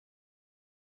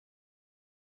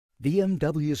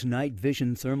BMW's night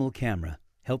vision thermal camera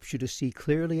helps you to see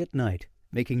clearly at night,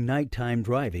 making nighttime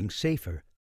driving safer.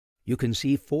 You can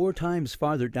see 4 times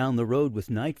farther down the road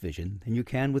with night vision than you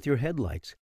can with your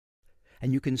headlights.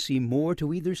 And you can see more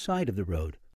to either side of the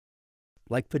road,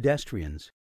 like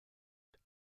pedestrians,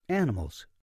 animals,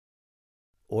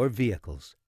 or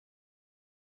vehicles.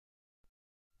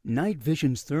 Night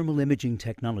vision's thermal imaging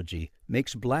technology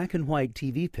makes black and white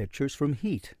TV pictures from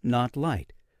heat, not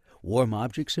light. Warm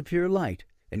objects appear light,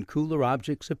 and cooler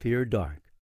objects appear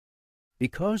dark.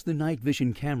 Because the night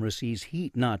vision camera sees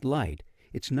heat, not light,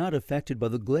 it's not affected by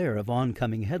the glare of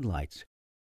oncoming headlights.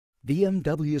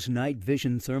 BMW's night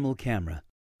vision thermal camera,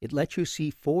 it lets you see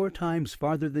 4 times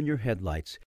farther than your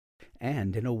headlights,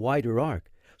 and in a wider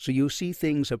arc, so you see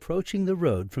things approaching the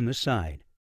road from the side.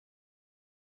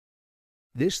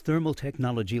 This thermal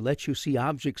technology lets you see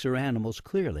objects or animals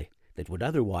clearly that would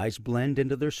otherwise blend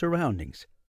into their surroundings.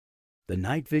 The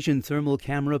night vision thermal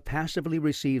camera passively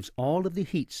receives all of the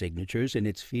heat signatures in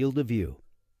its field of view.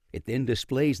 It then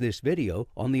displays this video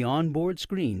on the onboard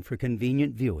screen for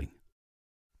convenient viewing.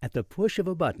 At the push of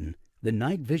a button, the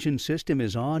night vision system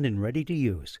is on and ready to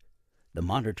use. The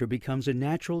monitor becomes a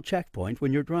natural checkpoint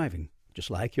when you're driving, just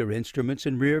like your instruments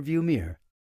and rear view mirror.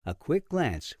 A quick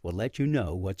glance will let you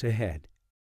know what's ahead.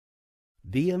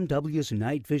 BMW's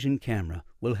night vision camera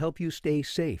will help you stay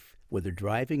safe, whether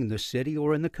driving in the city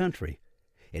or in the country.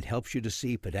 It helps you to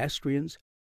see pedestrians,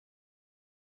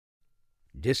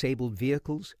 disabled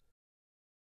vehicles,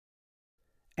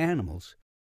 animals,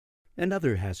 and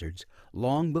other hazards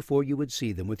long before you would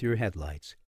see them with your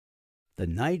headlights. The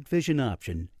night vision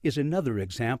option is another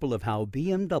example of how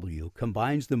BMW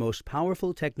combines the most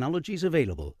powerful technologies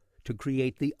available to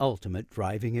create the ultimate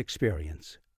driving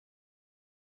experience.